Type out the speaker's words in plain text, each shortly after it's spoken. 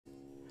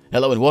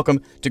Hello and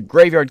welcome to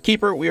Graveyard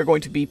Keeper. We are going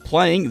to be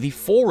playing the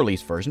full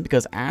release version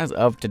because as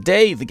of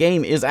today, the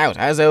game is out.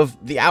 As of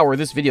the hour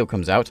this video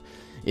comes out,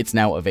 it's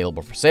now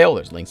available for sale.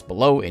 There's links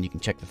below and you can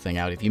check the thing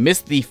out. If you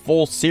missed the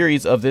full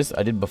series of this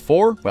I did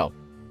before, well,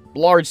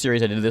 large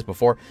series I did this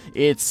before,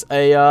 it's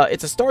a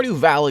Stardew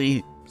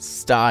Valley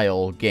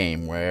style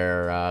game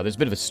where there's a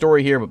bit of a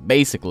story here, but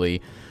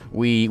basically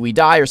we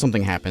die or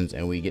something happens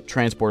and we get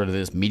transported to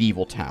this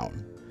medieval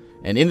town.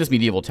 And in this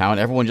medieval town,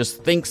 everyone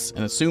just thinks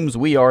and assumes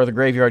we are the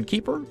Graveyard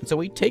Keeper, and so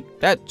we take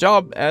that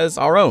job as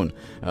our own.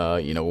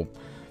 You know,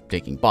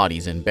 taking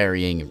bodies and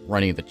burying,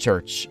 running the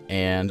church,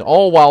 and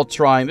all while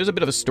trying, there's a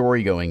bit of a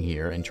story going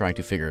here, and trying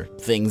to figure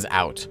things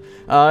out.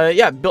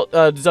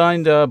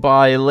 Designed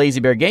by Lazy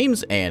Bear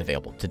Games, and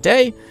available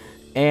today.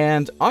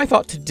 And I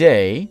thought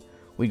today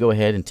we'd go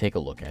ahead and take a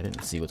look at it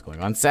and see what's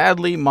going on.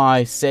 Sadly,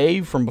 my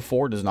save from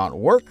before does not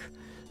work,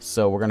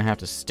 so we're going to have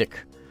to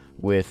stick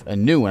with a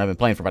new one. I've been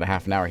playing for about a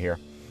half an hour here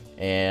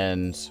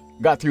and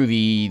got through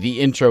the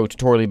intro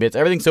tutorial bits.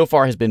 Everything so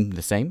far has been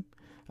the same.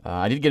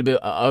 I did get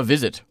a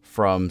visit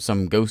from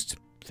some ghost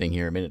thing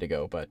here a minute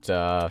ago, but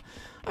I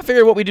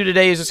figured what we do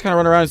today is just kind of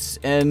run around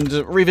and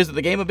revisit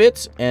the game a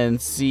bit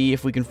and see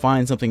if we can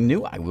find something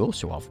new. I will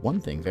show off one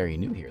thing very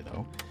new here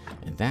though,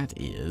 and that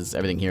is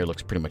everything here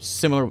looks pretty much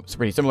similar. It's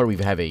pretty similar. We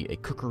have a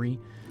cookery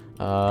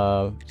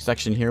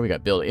section here. We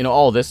got build,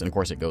 all of this, and of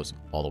course it goes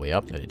all the way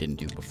up that it didn't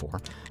do before.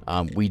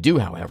 We do,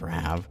 however,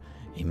 have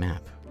a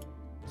map,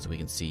 so we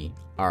can see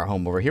our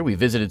home over here. We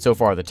visited so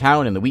far the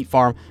town and the wheat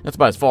farm. That's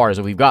about as far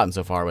as we've gotten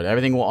so far, but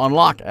everything will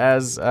unlock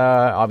as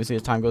obviously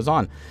as time goes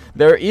on.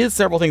 There is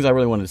several things I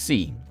really wanted to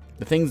see.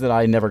 The things that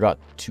I never got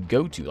to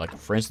go to, like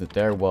for instance,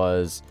 there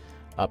was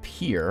up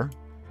here.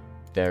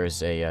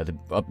 There's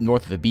up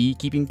north of the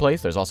beekeeping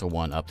place. There's also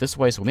one up this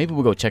way, so maybe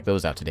we'll go check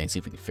those out today and see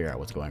if we can figure out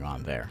what's going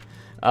on there.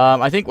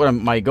 I think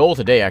my goal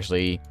today,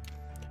 actually,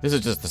 this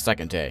is just the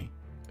second day.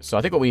 So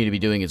I think what we need to be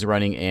doing is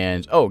running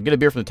and, get a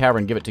beer from the tavern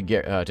and give it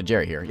to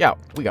Jerry here. Yeah,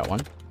 we got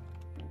one.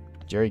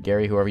 Jerry,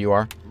 Gary, whoever you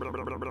are.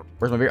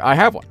 Where's my beer? I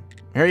have one.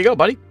 Here you go,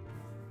 buddy.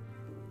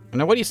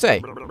 Now, what do you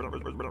say? You're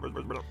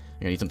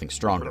gonna need something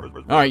stronger.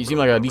 Alright, you seem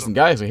like a decent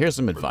guy, so here's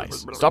some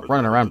advice. Stop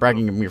running around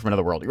bragging you're from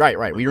another world.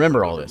 Right, we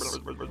remember all this.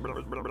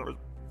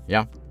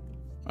 Yeah.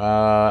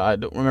 I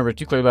don't remember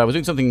too clearly, but I was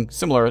doing something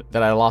similar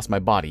that I lost my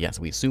body. Yes,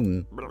 we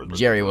assume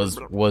Jerry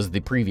was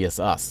the previous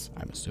us,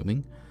 I'm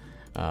assuming.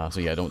 So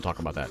yeah, don't talk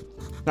about that.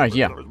 Alright,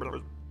 yeah.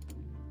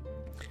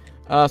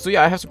 So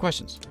yeah, I have some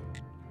questions.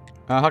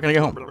 How can I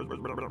get home?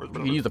 We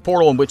can use the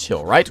portal in Witch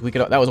Hill, right?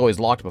 That was always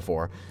locked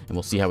before, and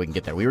we'll see how we can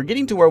get there. We were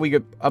getting to where we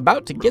were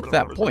about to get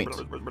that point.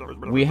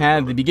 We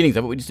had the beginnings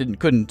of it, we just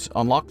couldn't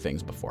unlock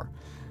things before.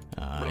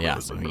 Yeah,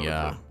 so we,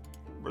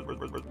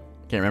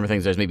 can't remember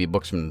things. There's maybe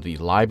books from the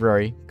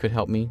library could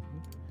help me.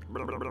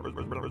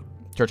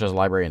 Church has a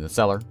library in the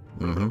cellar.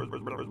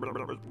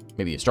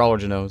 Maybe the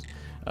astrologer knows.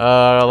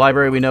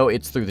 Library, we know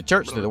it's through the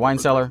church, through the wine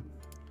cellar.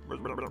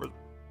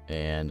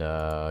 And,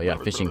 yeah,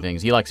 fishing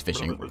things. He likes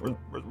fishing.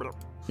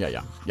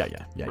 Yeah.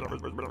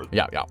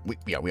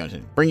 We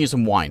understand. Bring you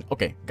some wine.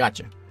 Okay,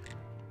 gotcha.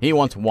 He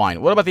wants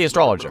wine. What about the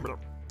astrologer?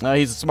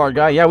 He's a smart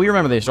guy. Yeah, we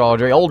remember the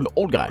astrologer.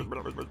 Old guy.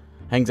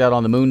 Hangs out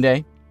on the moon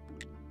day.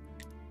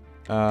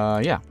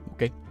 Yeah,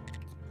 okay.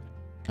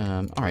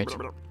 Alright.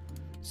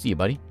 See you,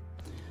 buddy.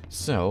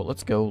 So,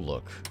 let's go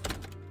look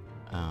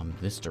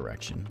this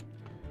direction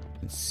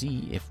and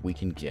see if we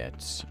can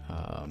get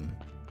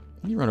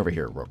let me run over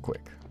here real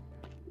quick.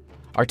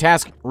 Our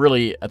task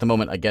really at the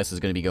moment, I guess, is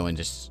going to be going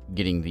just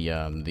getting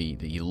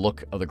the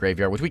look of the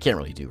graveyard, which we can't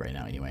really do right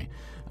now anyway.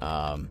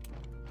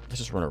 Let's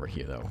just run over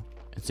here though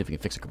and see if we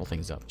can fix a couple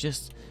things up.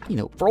 Just,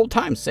 for old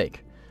time's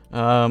sake.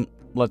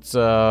 Let's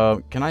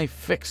can I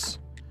fix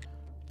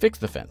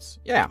the fence?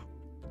 Yeah.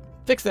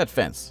 Fix that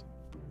fence.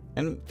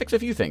 And fix a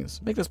few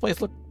things. Make this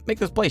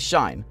place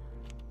shine.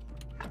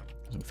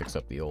 Fix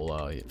up the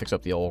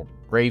old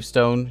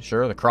gravestone,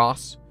 sure, the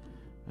cross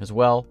as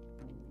well.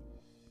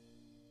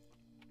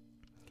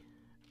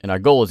 And our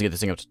goal is to get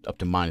this thing up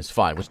to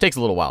 -5, which takes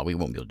a little while. We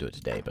won't be able to do it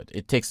today, but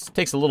it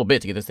takes a little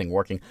bit to get this thing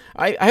working.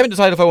 I haven't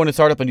decided if I want to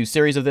start up a new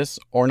series of this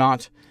or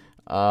not.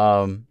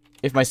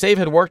 If my save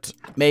had worked,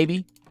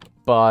 maybe,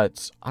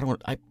 but I don't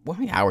want. How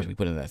many hours we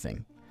put into that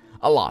thing?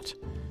 A lot,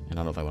 and I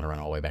don't know if I want to run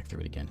all the way back through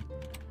it again.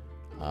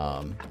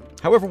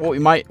 However,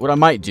 what I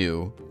might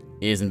do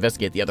is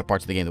investigate the other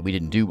parts of the game that we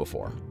didn't do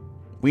before.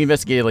 We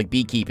investigated like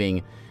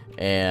beekeeping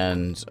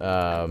and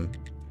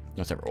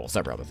several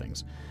other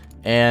things.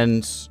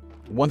 And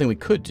one thing we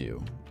could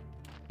do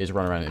is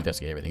run around and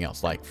investigate everything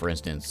else. Like, for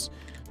instance,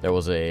 there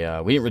was we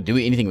didn't really do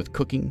anything with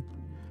cooking.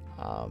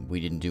 We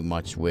didn't do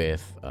much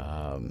with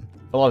a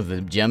lot of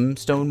the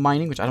gemstone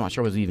mining, which I'm not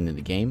sure was even in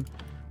the game.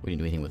 We didn't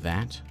do anything with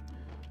that.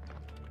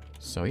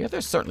 So yeah,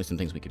 there's certainly some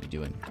things we could be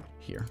doing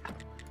here.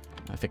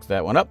 I fixed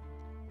that one up.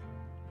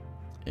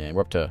 And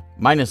we're up to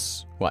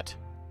minus what?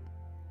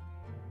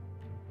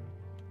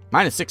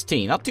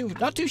 -16.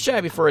 Not too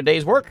shabby for a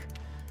day's work.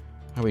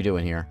 How are we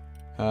doing here?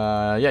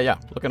 Yeah,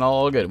 looking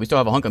all good. We still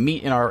have a hunk of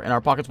meat in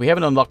our pockets. We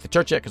haven't unlocked the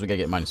church yet because we gotta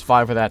get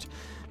 -5 for that.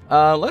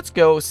 Let's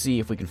go see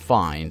if we can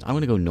find... I'm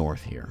going to go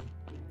north here.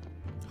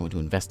 I want to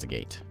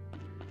investigate.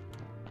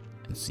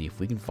 And see if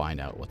we can find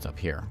out what's up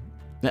here.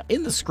 Now,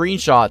 in the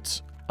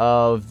screenshot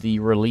of the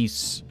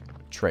release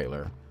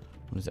trailer...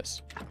 What is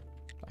this?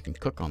 I can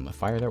cook on the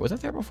fire there. Was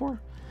that there before?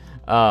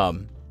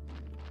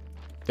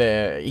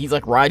 He's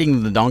like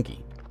riding the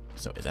donkey.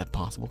 So is that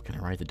possible? Can I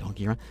ride the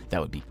donkey around? That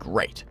would be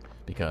great.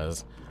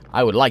 Because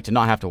I would like to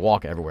not have to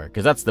walk everywhere.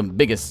 Because that's the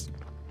biggest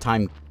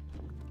time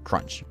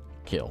crunch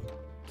kill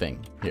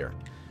thing here.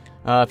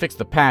 Fix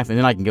the path and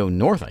then I can go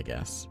north, I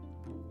guess.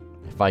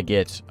 If I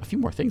get a few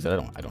more things that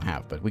I don't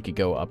have. But we could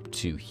go up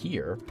to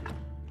here.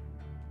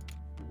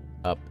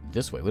 Up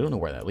this way. We don't know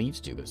where that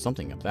leads to, but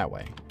something up that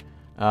way.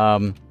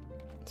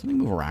 Something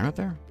move around up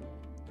there?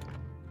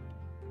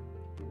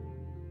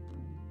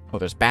 Oh,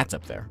 there's bats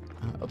up there.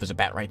 Oh, there's a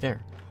bat right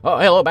there. Oh,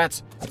 hello,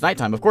 bats. It's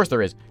nighttime. Of course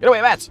there is. Get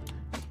away, bats.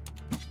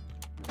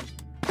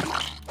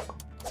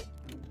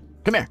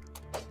 Come here.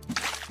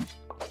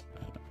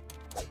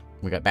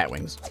 We got bat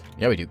wings.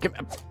 Yeah, we do. Get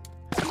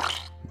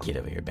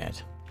over here,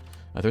 bat.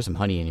 There's some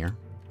honey in here.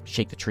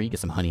 Shake the tree. Get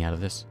some honey out of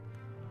this.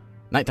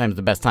 Nighttime's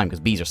the best time because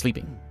bees are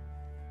sleeping.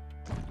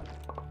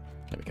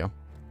 There we go.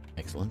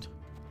 Excellent.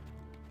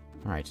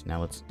 All right,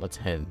 now let's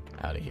head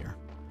out of here.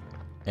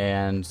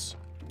 And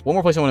one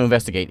more place I want to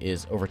investigate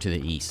is over to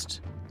the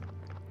east.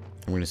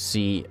 We're going to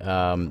see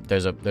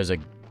there's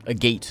a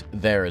gate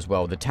there as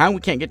well. The town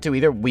we can't get to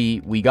either.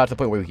 We got to the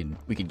point where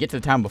we could get to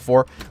the town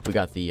before we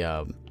got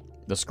the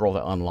scroll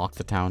that unlocked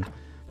the town,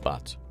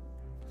 but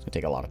it's going to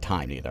take a lot of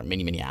time to get there.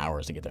 Many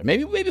hours to get there.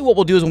 Maybe what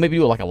we'll do is we'll maybe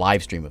do like a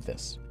live stream of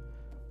this.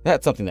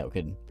 That's something that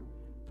could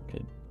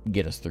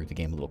get us through the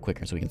game a little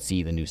quicker so we can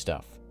see the new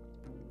stuff.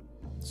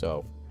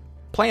 So,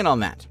 plan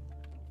on that.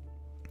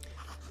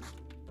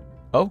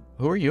 Oh,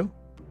 who are you?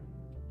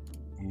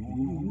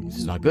 This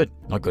is not good.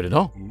 Not good at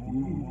all.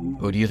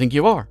 Who do you think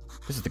you are?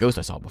 This is the ghost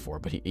I saw before,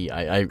 but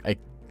I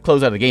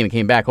closed out of the game and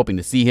came back hoping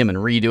to see him and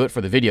redo it for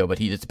the video, but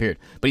he disappeared.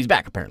 But he's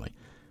back, apparently.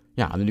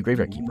 Yeah, I'm the new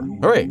graveyard keeper.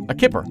 Hooray, a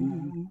kipper.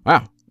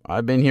 Wow,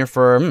 I've been here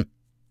for,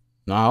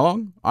 not how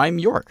long? I'm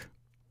York.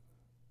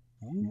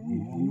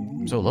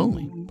 I'm so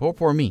lonely.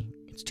 Poor me.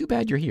 It's too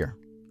bad you're here.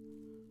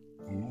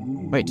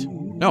 Wait,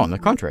 no, on the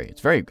contrary,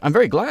 I'm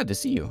very glad to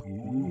see you.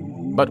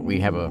 But we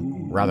have a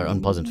rather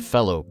unpleasant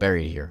fellow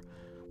buried here.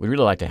 We'd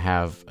really like to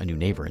have a new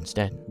neighbor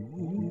instead.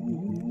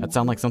 That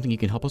sound like something you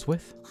can help us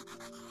with?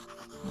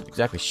 Not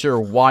exactly sure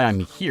why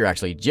I'm here,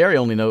 actually. Jerry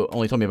only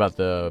told me about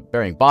the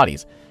burying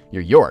bodies.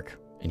 You're York,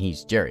 and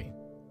he's Jerry.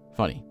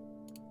 Funny.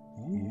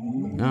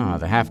 Ah,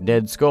 the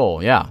half-dead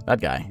skull. Yeah, that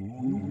guy.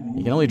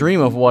 You can only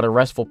dream of what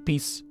a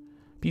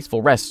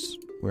peaceful rest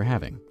we're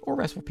having. Or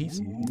restful peace.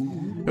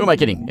 Who am I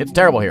kidding? It's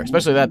terrible here,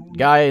 especially that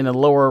guy in the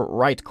lower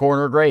right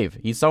corner grave.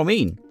 He's so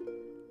mean.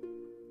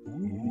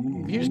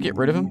 Can you just get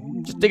rid of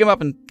him? Just dig him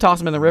up and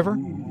toss him in the river?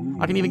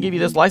 I can even give you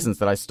this license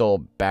that I stole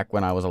back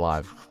when I was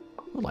alive.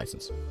 What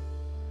license?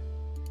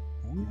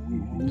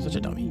 You're such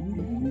a dummy.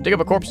 Dig up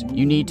a corpse,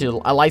 you need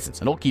a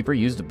license. An old keeper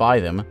used to buy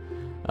them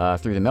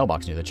through the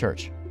mailbox near the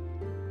church.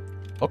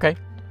 Okay,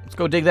 let's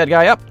go dig that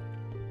guy up.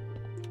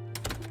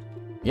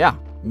 Yeah,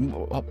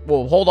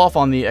 we'll hold off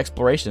on the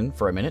exploration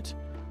for a minute.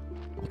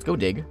 Let's go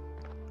dig.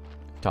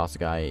 Toss the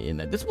guy in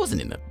there. This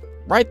wasn't in the...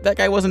 Right? That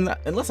guy wasn't...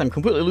 Unless I'm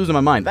completely losing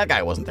my mind. That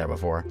guy wasn't there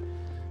before.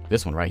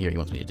 This one right here, he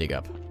wants me to dig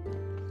up.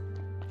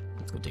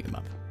 Let's go dig him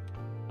up.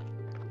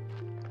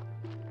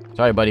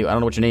 Sorry, buddy. I don't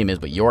know what your name is,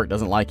 but York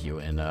doesn't like you.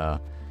 And if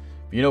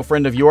you're no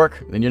friend of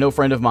York, then you're no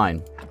friend of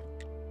mine.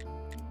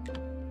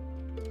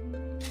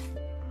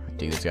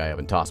 Dig this guy up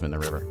and toss him in the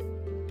river.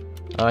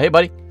 Hey,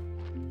 buddy.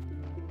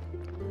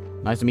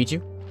 Nice to meet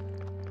you.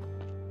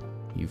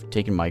 You've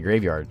taken my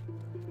graveyard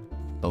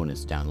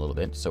bonus down a little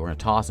bit, so we're gonna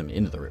toss him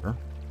into the river,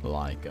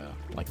 like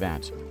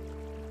that.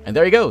 And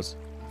there he goes.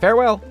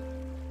 Farewell.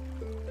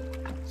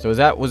 So was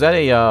that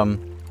a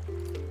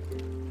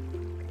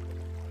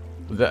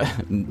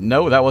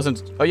no, that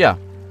wasn't. Oh yeah,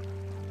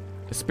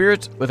 a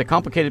spirit with a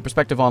complicated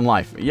perspective on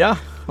life. Yeah,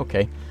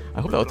 okay.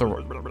 I hope that was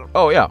the.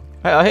 Oh yeah.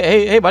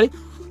 Hey, buddy.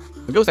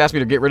 The ghost asked me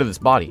to get rid of this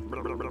body.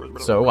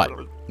 So what?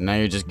 Now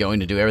you're just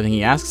going to do everything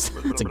he asks?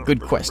 That's a good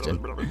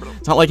question.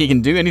 It's not like he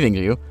can do anything to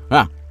you.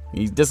 Ah,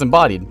 he's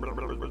disembodied.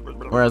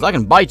 Whereas I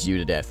can bite you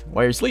to death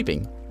while you're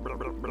sleeping.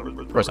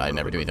 Of course, I'd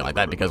never do anything like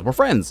that because we're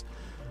friends.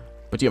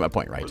 But you get my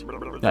point, right?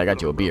 Yeah, I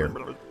got you a beer.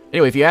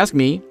 Anyway, if you ask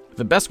me,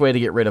 the best way to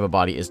get rid of a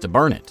body is to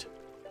burn it.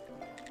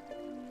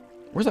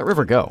 Where's that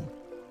river go?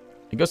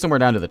 It goes somewhere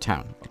down to the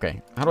town. Okay,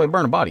 how do I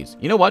burn bodies?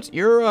 You know what?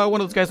 You're one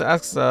of those guys that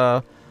asks,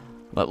 that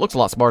looks a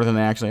lot smarter than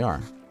they actually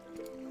are.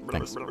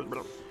 Thanks.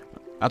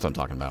 That's what I'm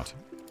talking about.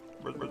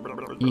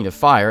 You need a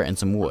fire and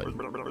some wood.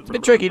 It's a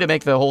bit tricky to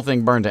make the whole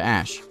thing burn to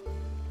ash.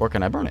 Or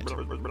can I burn it?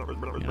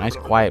 In a nice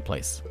quiet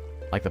place.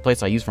 Like the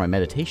place I use for my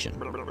meditation.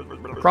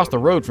 Across the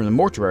road from the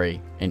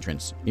mortuary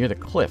entrance, near the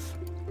cliff.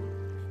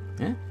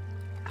 Yeah?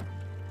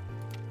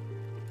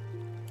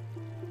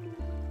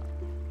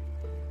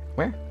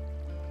 Where?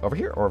 Over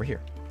here or over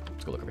here?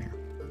 Let's go look over here.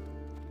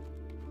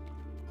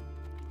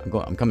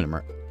 I'm coming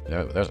to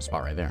there's a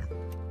spot right there.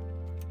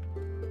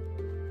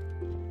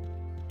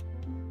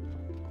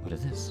 What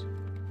is this?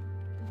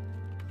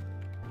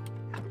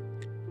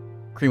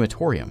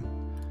 Crematorium.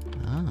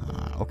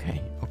 Ah,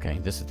 okay, okay.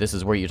 This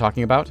is where you're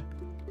talking about?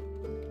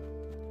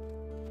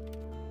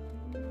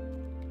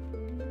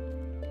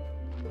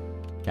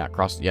 Yeah,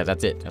 yeah,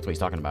 that's it. That's what he's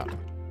talking about.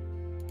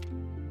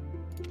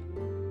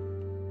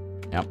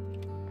 Yep.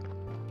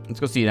 Let's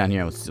go see down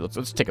here.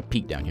 Let's take a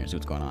peek down here, see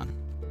what's going on.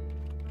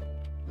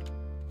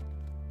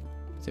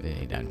 See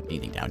if there's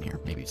anything down here.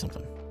 Maybe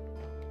something.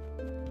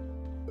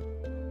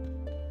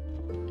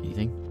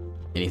 Anything?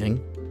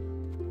 Anything?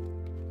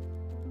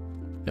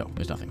 No,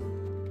 there's nothing.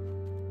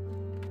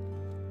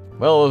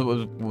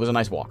 Well, it was a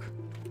nice walk.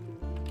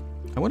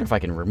 I wonder if I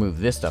can remove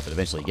this stuff and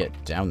eventually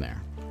get down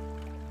there.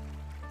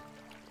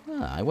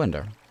 I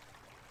wonder.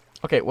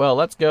 Okay, well,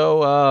 let's go,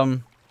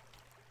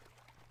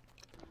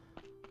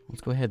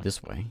 let's go ahead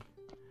this way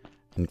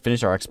and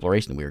finish our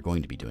exploration we were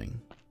going to be doing.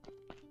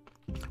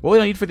 What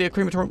do I need for the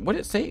crematorium? What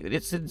did it say? It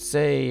did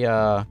say,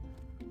 hang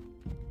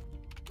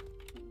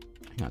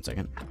on a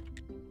second.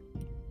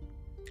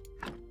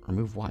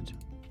 Remove what?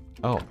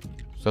 Oh,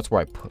 so that's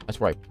where I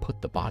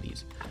put the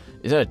bodies.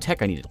 Is that a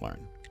tech I need to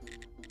learn?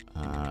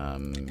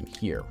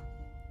 Here.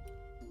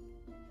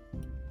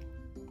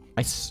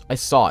 I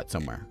saw it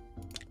somewhere.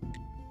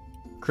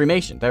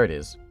 Cremation, there it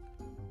is.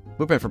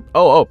 Blueprint for,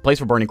 oh, place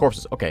for burning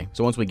corpses. Okay,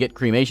 so once we get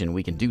cremation,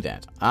 we can do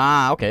that.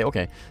 Ah, okay,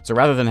 okay. So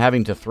rather than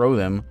having to throw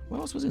them,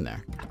 what else was in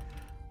there?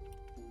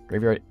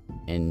 Graveyard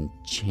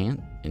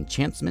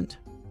enchantment?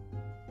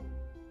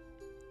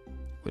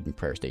 Wooden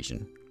prayer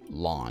station.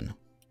 Lawn.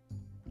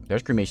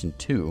 There's cremation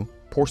 2.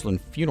 Porcelain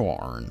funeral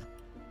urn.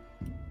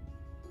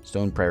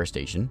 Stone prayer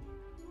station.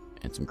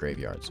 And some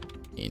graveyards.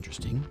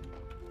 Interesting.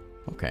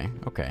 Okay,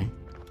 okay.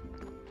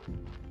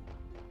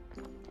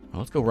 Well,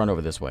 let's go run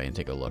over this way and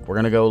take a look. We're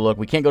going to go look.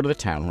 We can't go to the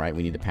town, right?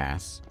 We need to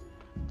pass.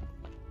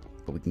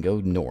 But we can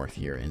go north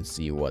here and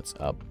see what's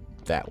up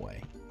that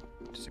way.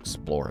 Just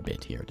explore a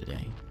bit here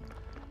today.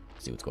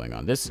 See what's going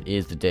on. This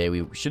is the day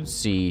we should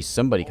see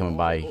somebody coming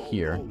by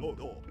here.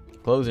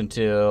 Close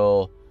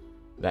until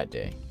that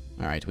day.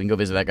 All right, we can go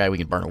visit that guy. We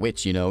can burn a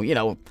witch, you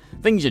know,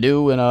 things you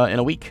do in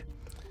a week.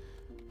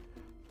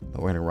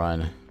 But we're going to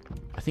run.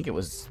 I think it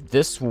was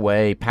this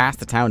way, past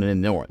the town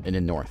and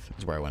in north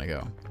is where I want to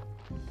go.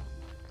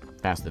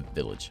 Past the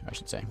village, I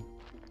should say.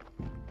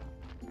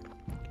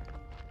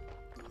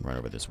 Run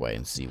over this way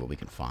and see what we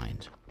can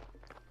find.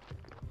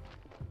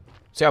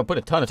 See, I put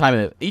a ton of time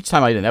in it. Each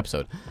time I did an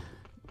episode,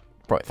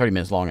 probably 30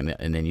 minutes long,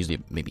 and then usually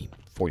maybe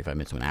 45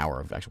 minutes to an hour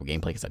of actual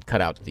gameplay, because I'd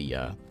cut out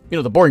the,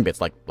 the boring bits,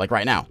 like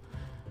right now.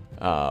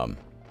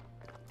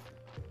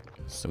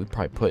 So we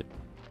probably put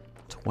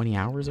 20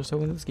 hours or so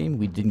into this game.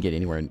 We didn't get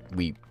anywhere, and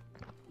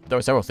there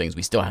were several things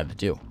we still had to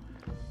do.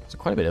 So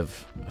quite a bit of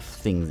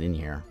things in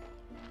here.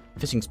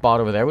 Fishing spot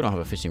over there. We don't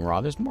have a fishing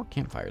rod. There's more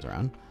campfires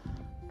around.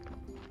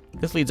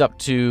 This leads up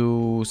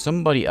to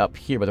somebody up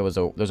here, but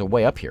there's a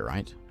way up here,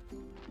 right?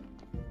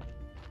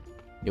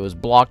 It was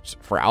blocked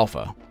for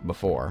alpha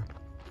before.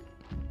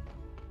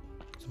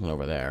 Someone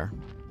over there.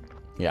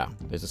 Yeah,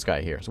 there's this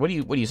guy here. So what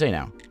do you say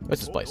now?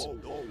 What's this place?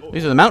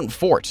 These are the mountain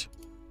fort.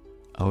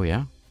 Oh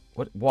yeah.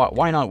 What?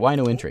 Why not? Why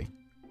no entry?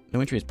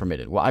 No entry is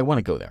permitted. Well, I want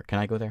to go there. Can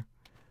I go there?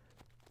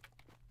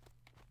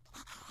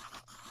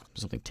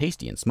 Something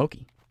tasty and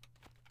smoky.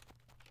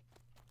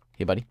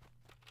 Hey, buddy.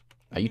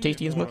 Are you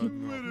tasty and smoky?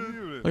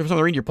 Looking for something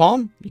to read your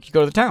palm? You could go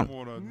to the town.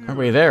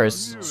 Everybody there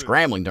is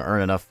scrambling to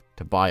earn enough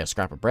to buy a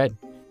scrap of bread.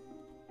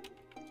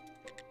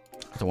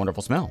 It's a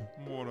wonderful smell.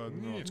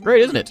 It's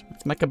great, isn't it?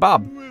 It's my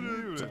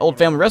kebab. It's an old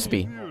family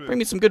recipe. Bring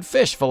me some good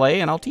fish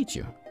fillet and I'll teach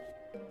you.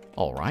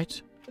 All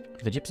right.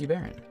 The Gypsy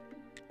Baron.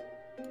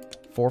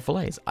 4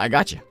 fillets. I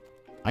got you.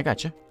 I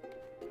got you.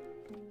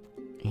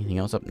 Anything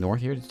else up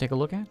north here to take a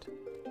look at?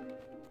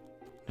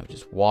 No,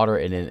 just water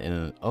and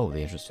then oh, the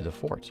entrance to the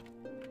fort.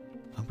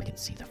 Oh, we can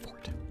see the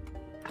fort.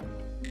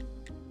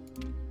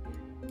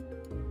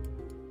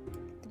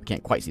 We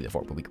can't quite see the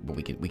fort, but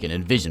we can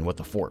envision what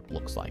the fort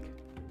looks like.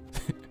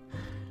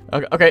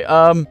 Okay,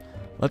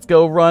 let's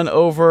go run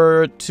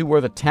over to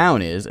where the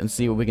town is and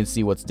see what we can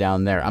see what's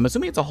down there. I'm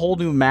assuming it's a whole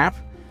new map.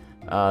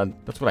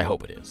 That's what I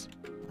hope it is,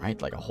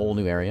 right? Like a whole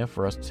new area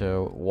for us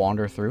to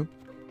wander through.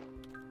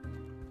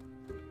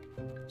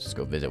 Let's just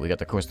go visit. We got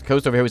the coast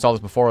over here. We saw this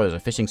before. There's a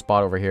fishing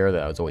spot over here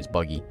that was always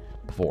buggy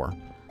before.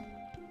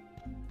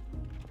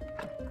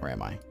 Where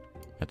am I?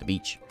 At the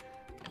beach.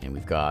 And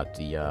we've got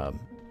the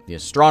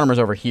astronomers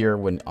over here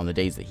on the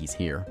days that he's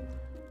here.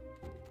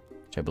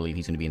 Which I believe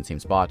he's going to be in the same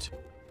spot.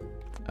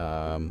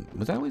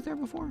 Was that always there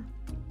before?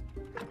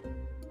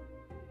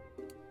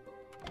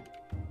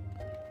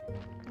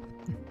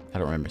 I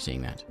don't remember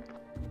seeing that.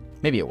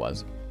 Maybe it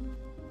was.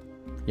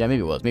 Yeah,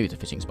 maybe it was. Maybe it's a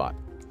fishing spot.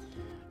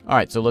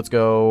 Alright, so let's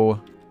go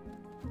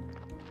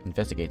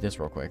investigate this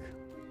real quick.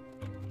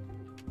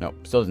 Nope,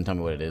 still doesn't tell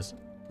me what it is.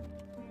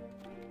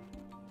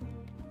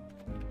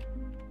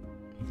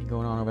 Anything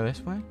going on over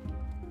this way?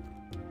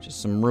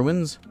 Just some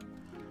ruins.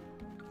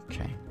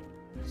 Okay.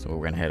 So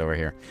we're gonna head over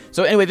here.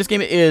 So anyway, this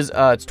game is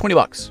it's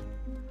 $20.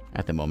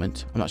 at the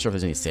moment. I'm not sure if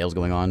there's any sales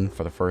going on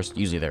for the first.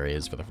 Usually there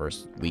is for the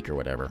first week or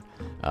whatever.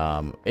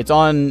 It's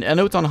on, I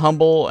know it's on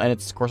Humble, and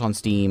it's, of course, on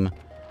Steam.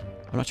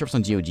 I'm not sure if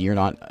it's on GOG or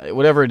not.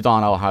 Whatever it's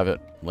on, I'll have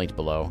it linked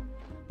below.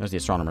 There's the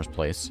astronomer's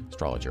place.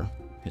 Astrologer.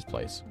 His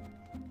place.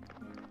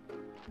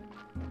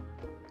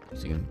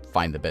 So you can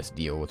find the best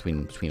deal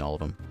between all of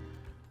them.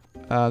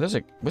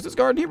 Was this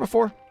garden here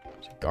before?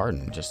 There's a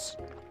garden just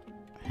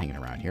hanging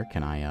around here.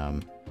 Can I,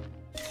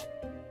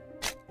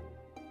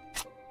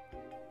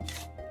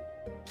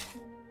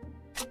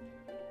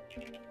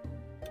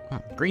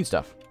 green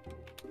stuff.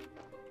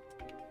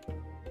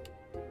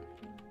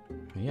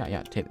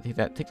 Yeah,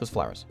 take those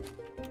flowers.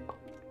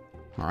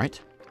 Alright.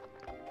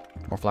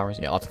 More flowers?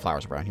 Yeah, lots of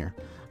flowers around here.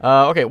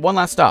 Okay, one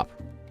last stop.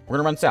 We're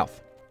gonna run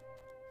south.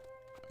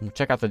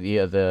 Check out the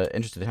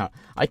entrance to the town.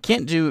 I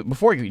can't do,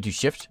 before you do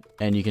shift,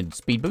 and you can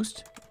speed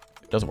boost.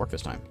 It doesn't work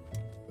this time.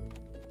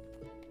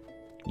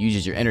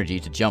 Uses your energy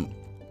to jump.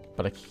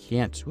 But I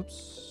can't,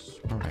 whoops.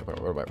 Alright, where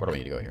do I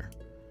need to go here?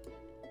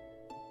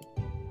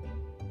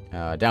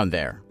 Down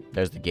there.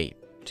 There's the gate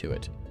to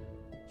it.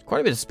 There's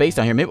quite a bit of space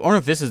down here. Maybe, I don't know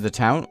if this is the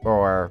town,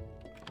 or,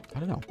 I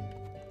don't know.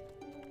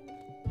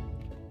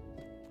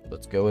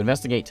 Let's go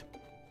investigate.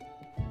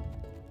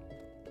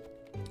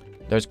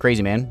 There's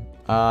Crazy Man.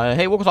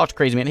 Hey, we'll go talk to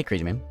Crazy Man. Hey,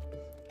 Crazy Man.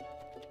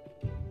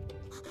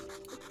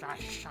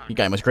 You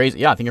guy must crazy.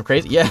 Yeah, I think you're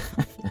crazy. Yeah.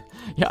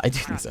 Yeah, I do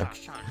think so.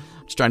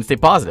 Just trying to stay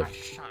positive.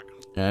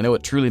 And I know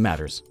what truly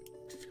matters.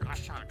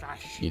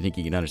 You think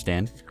he can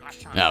understand?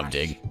 No,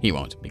 Dig. He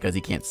won't, because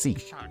he can't see.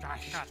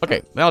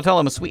 Okay, then I'll tell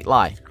him a sweet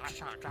lie.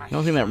 The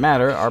only thing that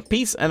matter are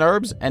peace and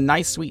herbs and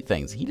nice sweet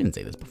things. He didn't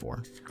say this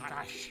before.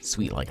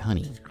 Sweet like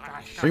honey.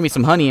 Bring me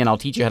some honey and I'll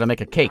teach you how to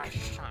make a cake.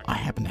 I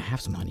happen to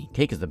have some honey.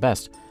 Cake is the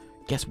best.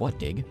 Guess what,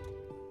 Dig?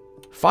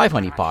 5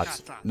 honey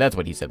pots. That's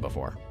what he said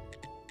before.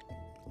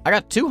 I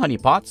got 2 honey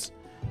pots.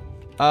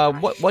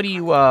 What do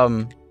you,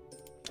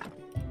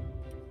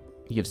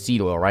 you have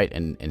seed oil, right?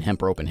 And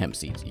hemp rope and hemp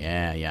seeds.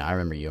 Yeah, I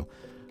remember you.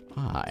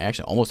 I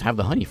actually almost have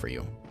the honey for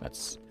you.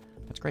 That's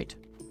great.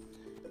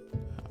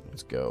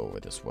 Let's go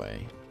this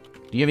way.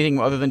 Do you have anything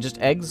other than just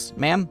eggs,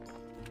 ma'am?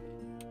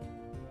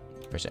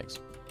 Fresh eggs.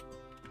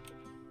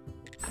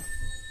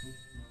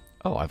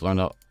 Oh, I've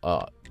learned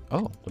oh,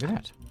 look at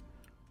that.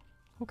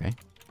 Okay.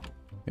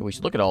 Maybe we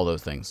should look at all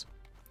those things.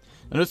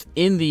 Notice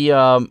in the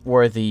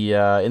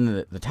in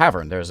the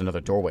tavern, there's another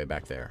doorway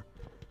back there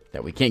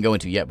that we can't go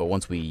into yet, but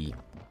once we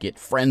get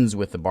friends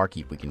with the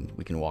barkeep, we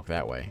can walk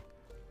that way.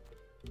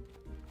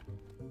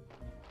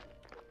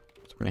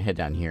 So we're gonna head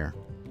down here,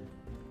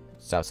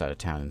 south side of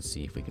town, and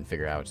see if we can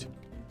figure out.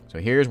 So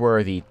here's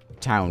where the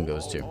town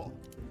goes to.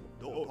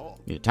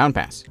 Need a town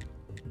pass,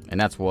 and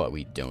that's what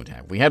we don't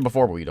have. We had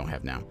before, but we don't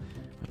have now.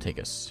 It'll take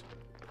us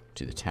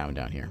to the town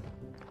down here,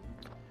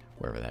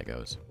 wherever that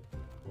goes.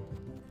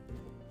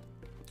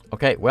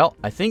 Okay, well,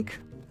 I think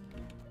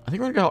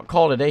we're gonna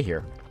call it a day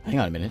here. Hang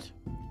on a minute.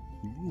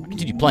 I'll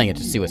continue playing it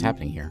to see what's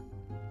happening here.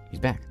 He's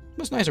back.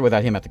 Much nicer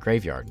without him at the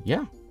graveyard.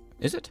 Yeah,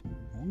 is it?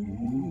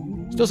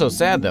 Still so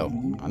sad though.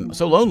 I'm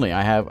so lonely.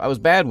 I was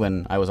bad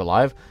when I was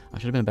alive. I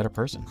should have been a better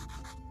person.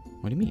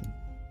 What do you mean?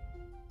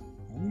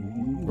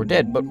 We're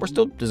dead, but we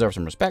still deserve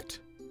some respect.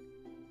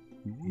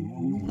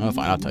 Oh,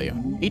 fine, I'll tell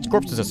you. Each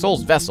corpse is a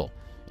soul's vessel.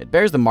 It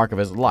bears the mark of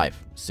his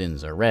life.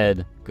 Sins are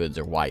red, goods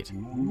are white.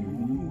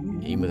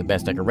 Even with the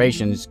best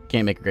decorations,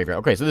 can't make a graveyard.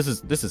 Okay, so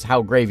this is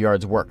how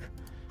graveyards work,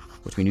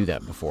 which we knew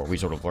that before. We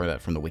sort of learned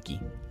that from the wiki.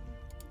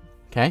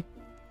 Okay?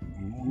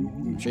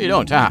 Sure you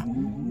don't, huh?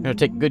 You're gonna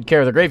take good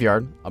care of the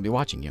graveyard. I'll be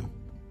watching you.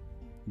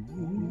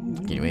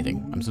 Can't do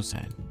anything. I'm so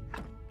sad.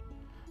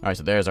 Alright,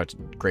 so there's our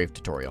grave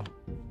tutorial.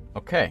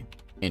 Okay.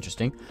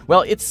 Interesting.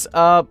 Well, it's,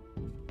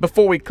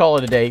 before we call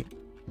it a day...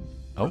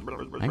 Oh,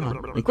 hang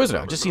on. Inquisitor.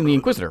 I've just seen the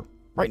Inquisitor.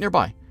 Right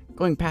nearby.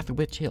 Going past the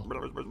Witch Hill.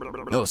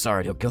 No,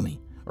 sorry, he'll kill me.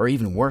 Or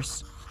even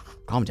worse.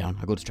 Calm down.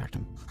 I'll go distract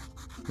him.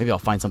 Maybe I'll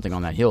find something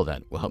on that hill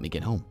that will help me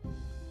get home.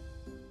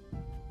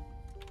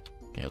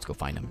 Okay, let's go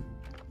find him.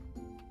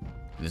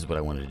 This is what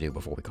I wanted to do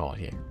before we call it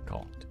here.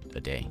 Call it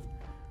a day.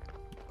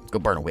 Let's go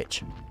burn a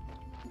witch.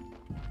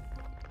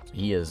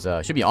 He is,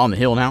 should be on the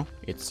hill now.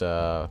 It's,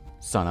 sun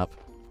up.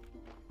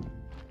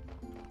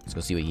 Let's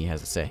go see what he has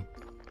to say.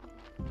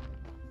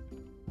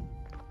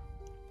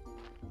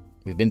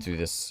 We've been through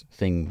this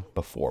thing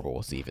before, but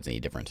we'll see if it's any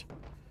different.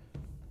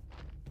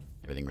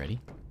 Everything ready?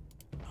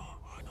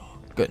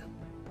 Good.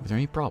 Were there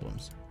any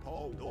problems?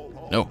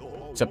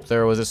 No. Except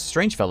there was a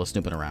strange fellow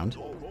snooping around.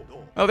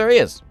 Oh, there he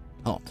is.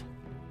 Halt.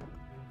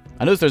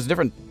 I noticed there's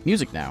different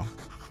music now.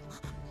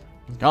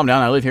 Calm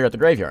down, I live here at the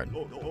graveyard.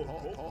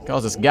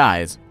 Calls us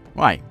guys.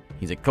 Why?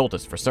 He's a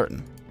cultist for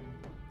certain.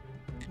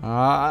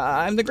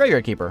 I'm the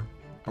graveyard keeper.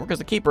 I work as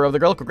the keeper of the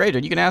local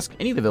graveyard. You can ask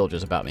any of the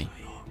villagers about me.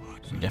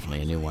 You're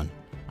definitely a new one.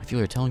 I feel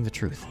you're telling the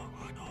truth.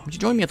 Would you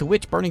join me at the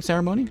witch burning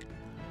ceremony?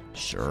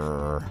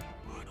 Sure.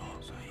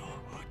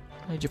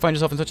 Did you find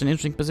yourself in such an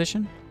interesting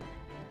position?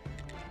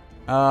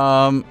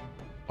 I'm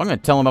gonna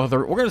tell him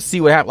about we're gonna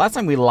see what happened. Last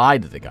time we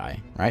lied to the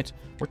guy, right?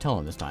 We're telling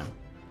him this time.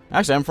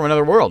 Actually, I'm from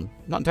another world.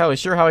 Not entirely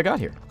sure how I got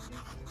here.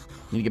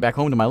 Need to get back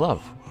home to my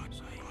love.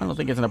 I don't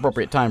think it's an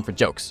appropriate time for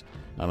jokes.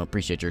 I don't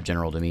appreciate your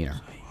general demeanor.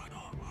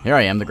 Here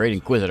I am, the Great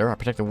Inquisitor. I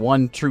protect the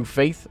one true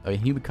faith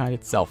of humankind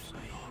itself.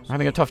 We're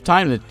having a tough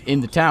time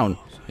in the town.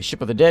 The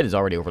ship of the dead is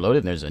already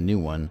overloaded, and there's a new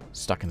one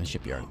stuck in the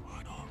shipyard.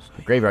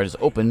 The graveyard is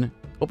opening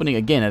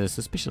again at a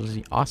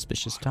suspiciously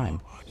auspicious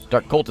time.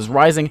 Dark cult is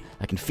rising.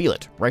 I can feel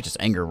it. Righteous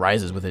anger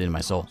rises with it in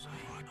my soul.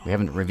 We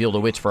haven't revealed a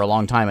witch for a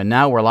long time, and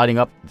now we're lighting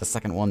up the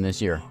second one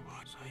this year.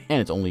 And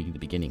it's only the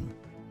beginning.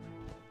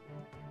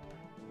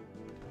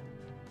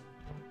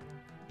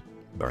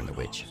 Burn the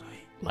witch.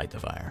 Light the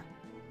fire.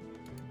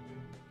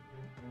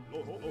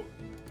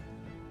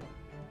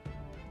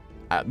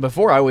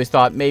 Before I always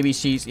thought maybe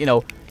she's, you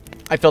know,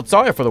 I felt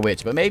sorry for the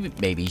witch, but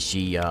maybe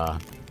she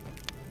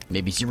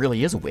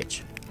really is a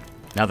witch.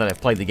 Now that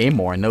I've played the game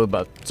more and know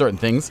about certain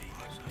things.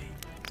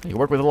 You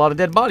work with a lot of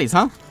dead bodies,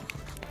 huh?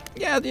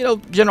 Yeah, you know,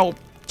 general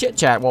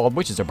chit-chat while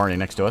witches are burning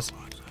next to us.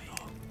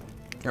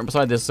 You're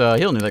beside this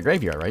hill near the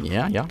graveyard, right?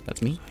 Yeah,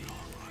 that's me.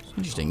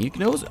 Interesting. You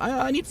know,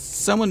 I need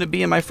someone to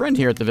be my friend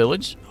here at the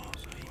village.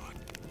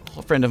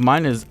 A friend of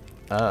mine is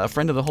a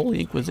friend of the Holy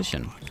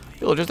Inquisition.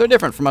 Villagers, they're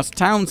different from us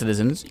town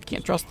citizens. You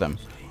can't trust them.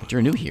 But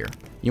you're new here.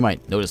 You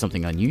might notice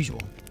something unusual.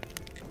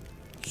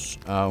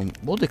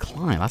 We'll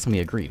decline. Last time we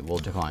agreed, we'll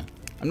decline.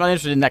 I'm not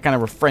interested in that kind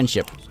of a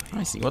friendship.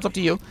 I see. Well, it's up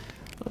to you.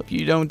 If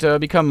you don't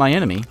become my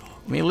enemy.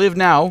 You may live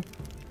now.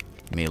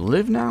 You may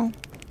live now.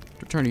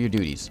 Return to your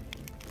duties.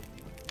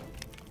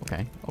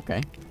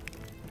 Okay.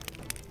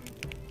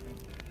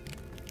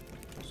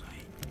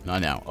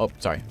 Not now. Oh,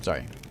 sorry.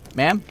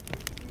 Ma'am?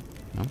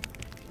 No?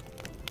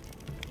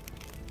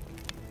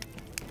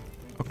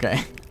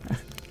 Okay.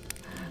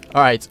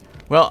 Alright.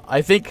 Well,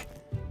 I think...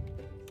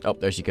 Oh,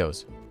 there she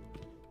goes.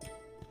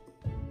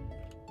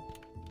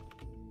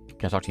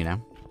 Can I talk to you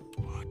now?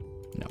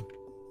 No.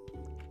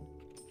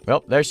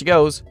 Well, there she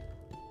goes.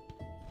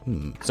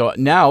 So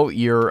now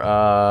you're,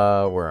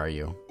 where are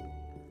you?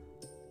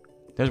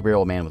 There's a weird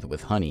old man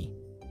with honey.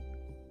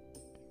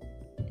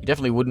 You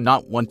definitely would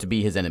not want to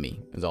be his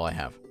enemy, is all I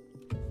have.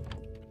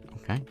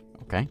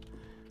 Okay.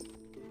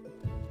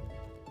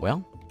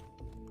 Well,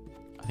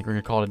 I think we're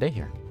going to call it a day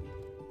here.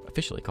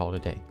 Officially call it a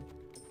day.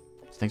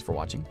 So thanks for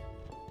watching.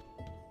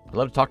 I'd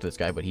love to talk to this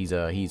guy, but he's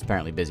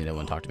apparently busy. No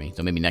one talk to me.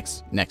 So maybe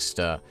next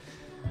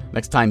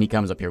time he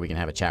comes up here, we can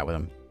have a chat with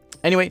him.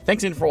 Anyway,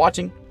 thanks again for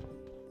watching,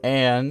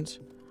 and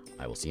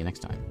I will see you next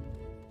time.